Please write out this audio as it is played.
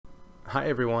Hi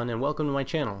everyone and welcome to my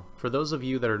channel. For those of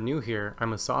you that are new here,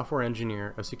 I'm a software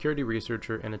engineer, a security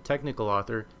researcher, and a technical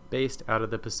author based out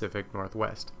of the Pacific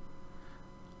Northwest.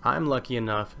 I'm lucky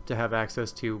enough to have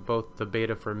access to both the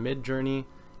beta for MidJourney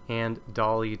and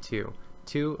Dall-E 2,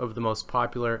 two of the most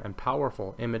popular and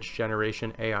powerful image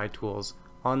generation AI tools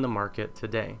on the market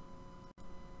today.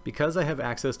 Because I have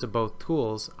access to both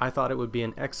tools, I thought it would be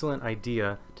an excellent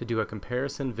idea to do a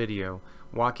comparison video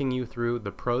walking you through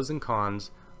the pros and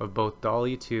cons of both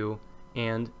Dall-E 2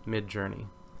 and MidJourney.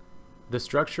 The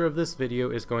structure of this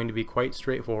video is going to be quite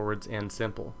straightforward and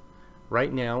simple.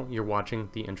 Right now, you're watching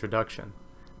the introduction.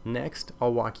 Next,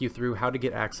 I'll walk you through how to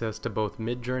get access to both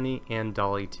MidJourney and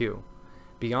Dall-E 2.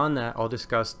 Beyond that, I'll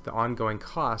discuss the ongoing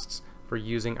costs for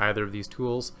using either of these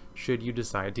tools should you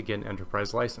decide to get an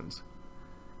enterprise license.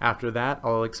 After that,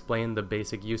 I'll explain the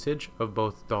basic usage of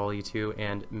both Dall-E 2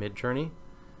 and MidJourney.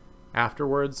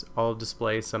 Afterwards, I'll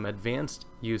display some advanced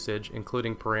usage,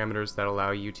 including parameters that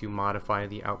allow you to modify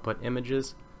the output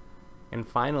images. And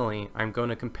finally, I'm going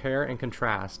to compare and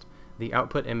contrast the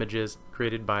output images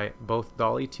created by both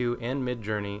Dall-E 2 and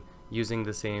MidJourney using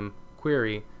the same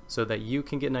query so that you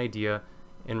can get an idea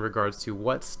in regards to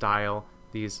what style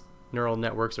these neural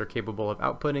networks are capable of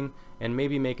outputting and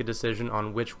maybe make a decision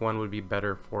on which one would be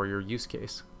better for your use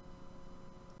case.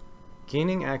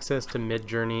 Gaining access to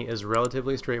MidJourney is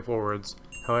relatively straightforward,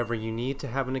 however you need to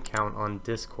have an account on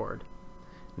Discord.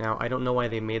 Now I don't know why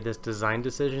they made this design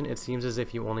decision. It seems as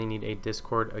if you only need a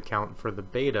Discord account for the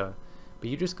beta, but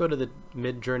you just go to the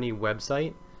MidJourney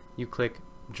website, you click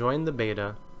join the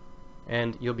beta,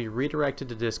 and you'll be redirected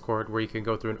to Discord where you can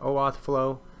go through an OAuth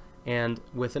flow, and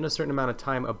within a certain amount of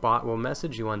time a bot will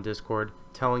message you on Discord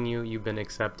telling you you've been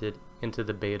accepted into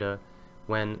the beta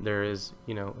when there is,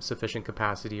 sufficient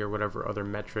capacity or whatever other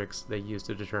metrics they use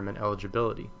to determine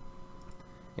eligibility.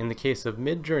 In the case of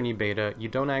MidJourney beta, you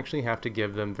don't actually have to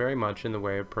give them very much in the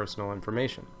way of personal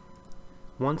information.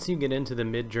 Once you get into the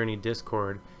MidJourney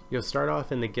Discord, you'll start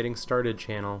off in the Getting Started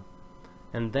channel,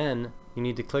 and then you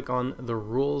need to click on the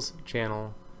Rules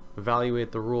channel,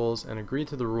 evaluate the rules, and agree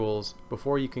to the rules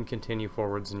before you can continue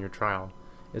forwards in your trial.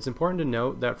 It's important to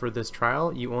note that for this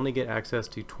trial, you only get access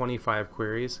to 25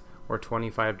 queries or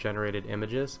 25 generated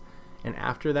images, and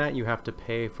after that you have to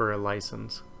pay for a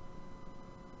license.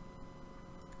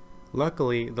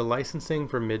 Luckily, the licensing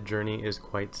for MidJourney is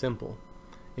quite simple.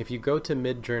 If you go to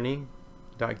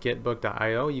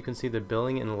midjourney.getbook.io, you can see the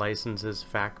billing and licenses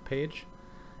fact page,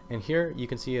 and here you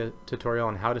can see a tutorial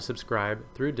on how to subscribe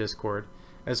through Discord,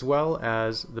 as well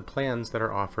as the plans that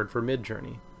are offered for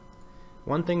MidJourney.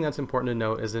 One thing that's important to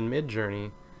note is in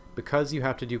MidJourney, because you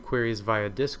have to do queries via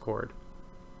Discord,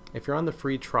 if you're on the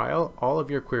free trial, all of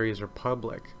your queries are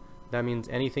public. That means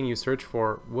anything you search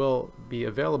for will be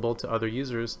available to other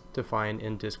users to find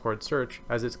in Discord search,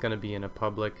 as it's going to be in a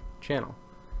public channel.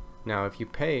 Now, if you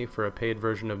pay for a paid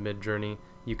version of MidJourney,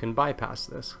 you can bypass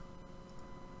this.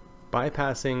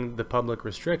 Bypassing the public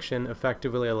restriction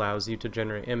effectively allows you to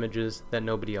generate images that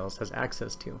nobody else has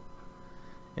access to.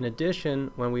 In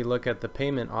addition, when we look at the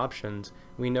payment options,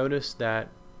 we notice that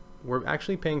we're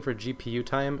actually paying for GPU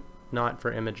time, not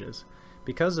for images.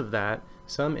 Because of that,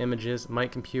 some images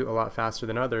might compute a lot faster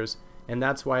than others, and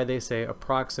that's why they say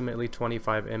approximately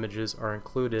 25 images are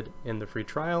included in the free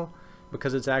trial,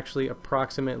 because it's actually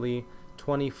approximately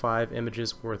 25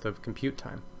 images worth of compute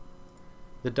time.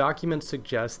 The document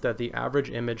suggests that the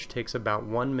average image takes about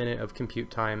 1 minute of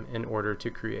compute time in order to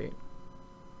create.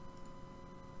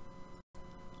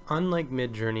 Unlike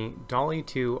MidJourney, Dall-E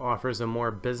 2 offers a more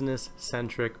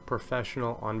business-centric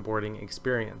professional onboarding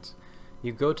experience.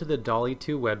 You go to the Dall-E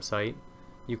 2 website,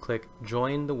 you click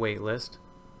Join the Waitlist,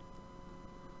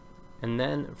 and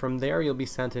then from there you'll be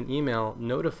sent an email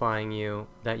notifying you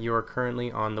that you are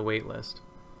currently on the waitlist.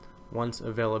 Once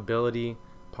availability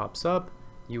pops up,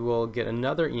 you will get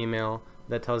another email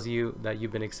that tells you that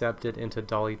you've been accepted into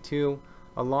Dall-E 2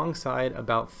 alongside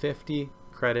about 50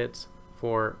 credits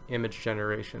for image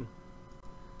generation.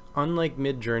 Unlike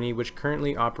MidJourney, which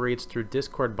currently operates through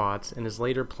Discord bots and is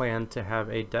later planned to have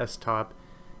a desktop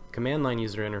command line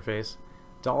user interface,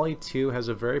 Dall-E 2 has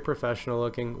a very professional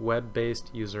looking web-based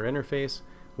user interface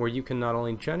where you can not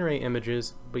only generate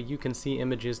images, but you can see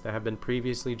images that have been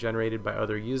previously generated by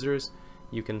other users,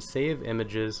 you can save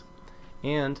images,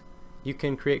 and you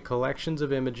can create collections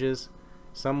of images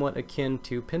somewhat akin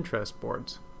to Pinterest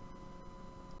boards.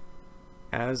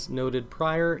 As noted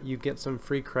prior, you get some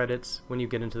free credits when you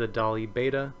get into the Dall-E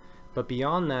beta, but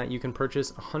beyond that you can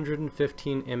purchase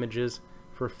 115 images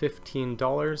for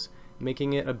 $15,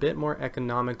 making it a bit more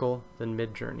economical than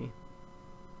MidJourney.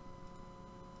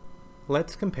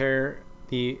 Let's compare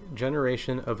the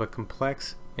generation of a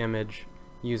complex image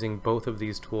using both of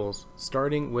these tools,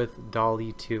 starting with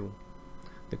Dall-E 2.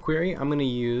 The query I'm going to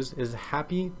use is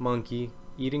happy monkey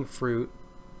eating fruit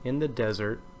in the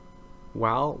desert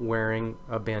while wearing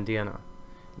a bandana.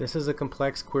 This is a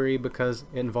complex query because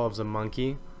it involves a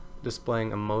monkey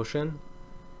displaying emotion.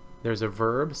 There's a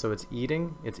verb, so it's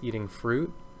eating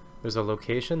fruit. There's a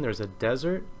location, there's a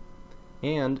desert,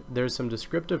 and there's some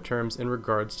descriptive terms in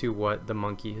regards to what the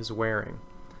monkey is wearing.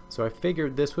 So I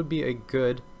figured this would be a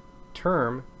good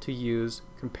term to use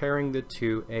comparing the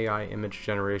two AI image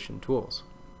generation tools.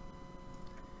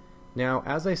 Now,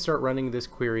 as I start running this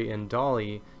query in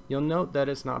Dall-E, you'll note that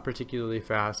it's not particularly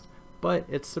fast, but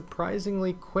it's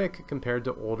surprisingly quick compared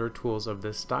to older tools of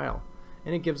this style.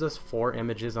 And it gives us 4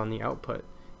 images on the output,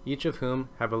 each of whom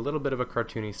have a little bit of a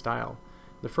cartoony style.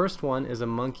 The first one is a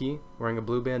monkey wearing a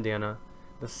blue bandana.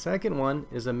 The second one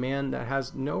is a man that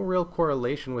has no real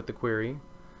correlation with the query.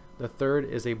 The third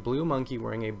is a blue monkey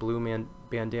wearing a blue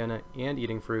bandana and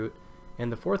eating fruit.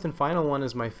 And the fourth and final one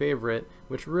is my favorite,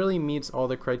 which really meets all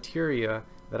the criteria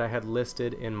that I had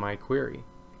listed in my query.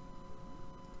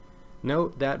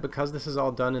 Note that because this is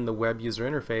all done in the web user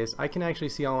interface, I can actually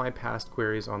see all my past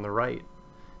queries on the right.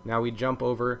 Now we jump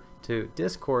over to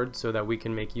Discord so that we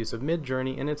can make use of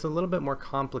MidJourney, and it's a little bit more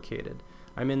complicated.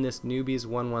 I'm in this newbies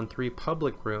 113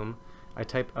 public room. I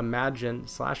type imagine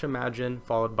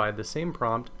followed by the same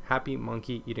prompt, happy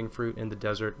monkey eating fruit in the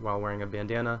desert while wearing a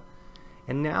bandana.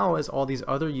 And now as all these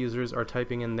other users are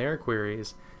typing in their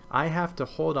queries, I have to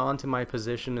hold on to my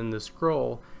position in the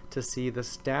scroll to see the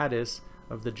status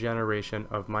of the generation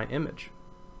of my image.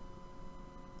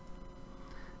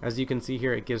 As you can see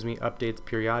here, it gives me updates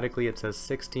periodically. It says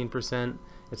 16%,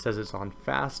 it says it's on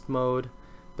fast mode,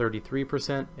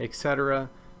 33%, etc.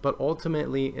 But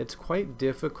ultimately, it's quite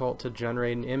difficult to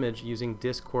generate an image using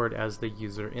Discord as the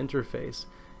user interface.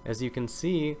 As you can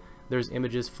see, there's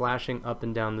images flashing up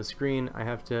and down the screen. I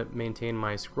have to maintain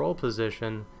my scroll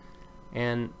position,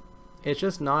 and it's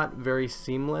just not very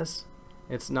seamless.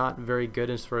 It's not very good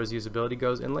as far as usability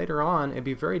goes, and later on it'd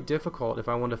be very difficult if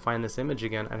I want to find this image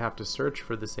again. I'd have to search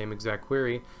for the same exact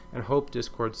query and hope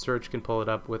Discord search can pull it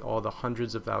up with all the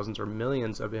hundreds of thousands or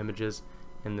millions of images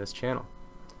in this channel.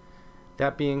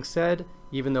 That being said,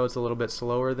 even though it's a little bit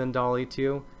slower than Dall-E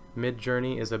 2,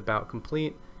 MidJourney is about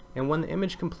complete, and when the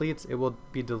image completes, it will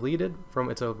be deleted from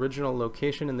its original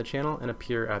location in the channel and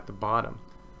appear at the bottom.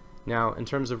 Now, in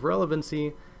terms of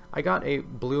relevancy, I got a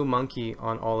blue monkey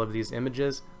on all of these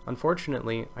images.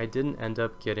 Unfortunately, I didn't end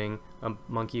up getting a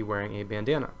monkey wearing a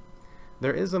bandana.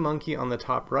 There is a monkey on the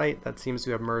top right that seems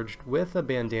to have merged with a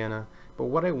bandana, but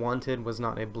what I wanted was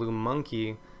not a blue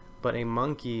monkey, but a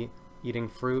monkey eating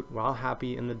fruit while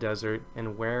happy in the desert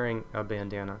and wearing a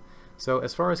bandana. So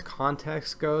as far as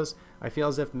context goes, I feel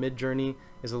as if MidJourney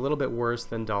is a little bit worse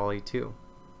than Dall-E 2.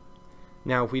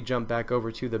 Now if we jump back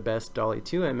over to the best Dall-E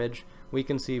 2 image, we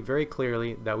can see very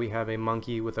clearly that we have a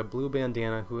monkey with a blue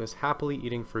bandana who is happily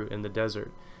eating fruit in the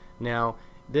desert. Now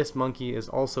this monkey is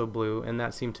also blue, and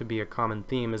that seemed to be a common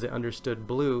theme, as it understood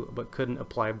blue but couldn't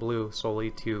apply blue solely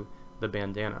to the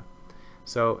bandana.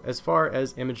 So as far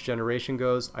as image generation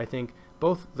goes, I think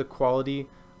both the quality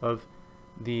of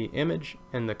the image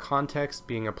and the context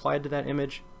being applied to that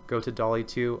image go to Dall-E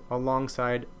 2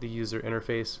 alongside the user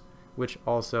interface, which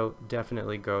also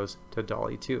definitely goes to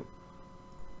Dall-E 2.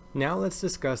 Now let's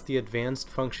discuss the advanced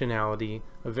functionality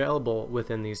available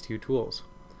within these two tools.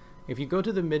 If you go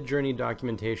to the MidJourney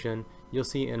documentation, you'll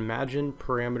see Imagine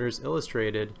Parameters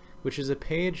Illustrated, which is a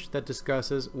page that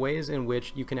discusses ways in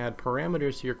which you can add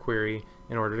parameters to your query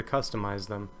in order to customize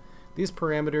them. These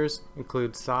parameters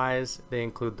include size, they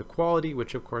include the quality,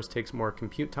 which of course takes more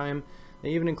compute time. They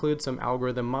even include some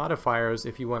algorithm modifiers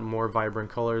if you want more vibrant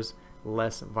colors,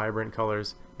 less vibrant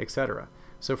colors, etc.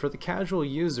 So for the casual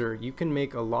user, you can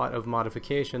make a lot of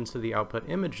modifications to the output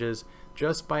images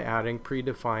just by adding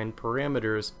predefined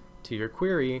parameters to your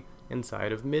query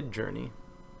inside of MidJourney.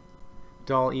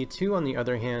 Dall-E 2, on the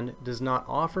other hand, does not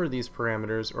offer these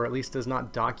parameters, or at least does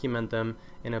not document them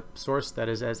in a source that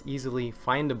is as easily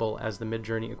findable as the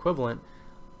MidJourney equivalent,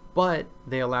 but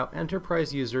they allow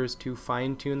enterprise users to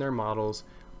fine-tune their models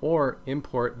or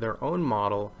import their own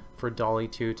model for Dall-E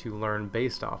 2 to learn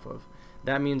based off of.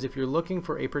 That means if you're looking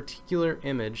for a particular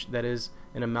image that is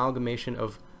an amalgamation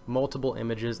of multiple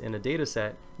images in a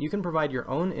dataset, you can provide your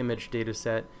own image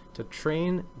dataset to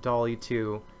train Dall-E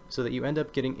 2 so that you end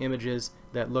up getting images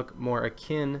that look more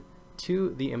akin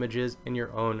to the images in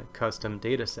your own custom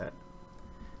dataset.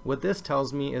 What this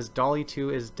tells me is Dall-E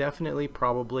 2 is definitely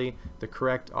probably the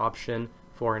correct option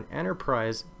for an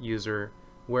enterprise user,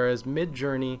 whereas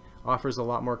MidJourney offers a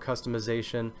lot more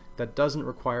customization that doesn't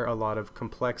require a lot of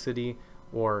complexity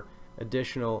or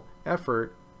additional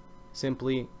effort,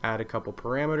 simply add a couple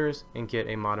parameters and get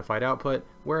a modified output,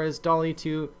 whereas Dall-E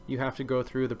 2, you have to go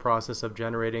through the process of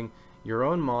generating your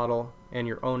own model and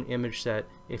your own image set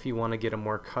if you want to get a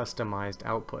more customized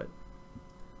output.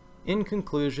 In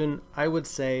conclusion, I would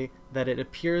say that it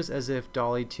appears as if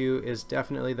Dall-E 2 is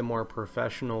definitely the more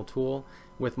professional tool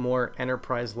with more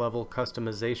enterprise level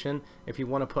customization. If you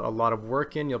want to put a lot of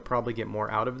work in, you'll probably get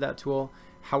more out of that tool.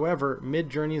 However,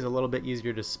 MidJourney is a little bit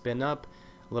easier to spin up,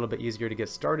 a little bit easier to get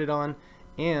started on,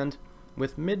 and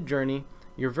with MidJourney,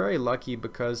 you're very lucky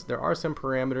because there are some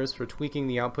parameters for tweaking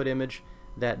the output image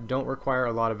that don't require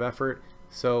a lot of effort.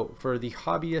 So for the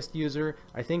hobbyist user,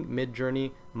 I think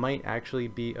MidJourney might actually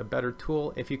be a better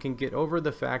tool if you can get over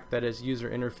the fact that its user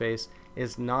interface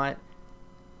is not,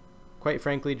 quite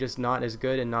frankly, just not as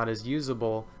good and not as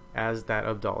usable as that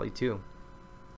of Dall-E 2.